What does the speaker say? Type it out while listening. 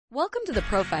Welcome to the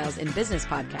Profiles in Business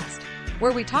podcast,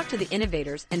 where we talk to the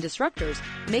innovators and disruptors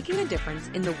making a difference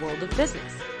in the world of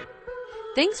business.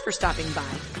 Thanks for stopping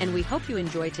by, and we hope you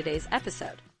enjoy today's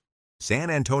episode. San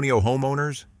Antonio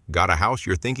homeowners, got a house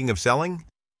you're thinking of selling?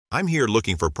 I'm here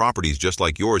looking for properties just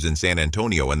like yours in San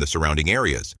Antonio and the surrounding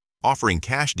areas, offering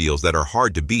cash deals that are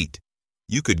hard to beat.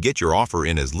 You could get your offer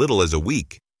in as little as a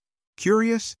week.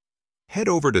 Curious? Head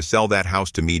over to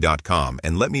sellthathouse-to-me.com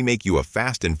and let me make you a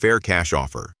fast and fair cash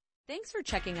offer. Thanks for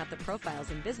checking out the Profiles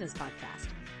in Business podcast.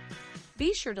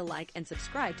 Be sure to like and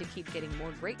subscribe to keep getting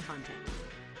more great content.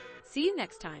 See you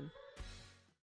next time.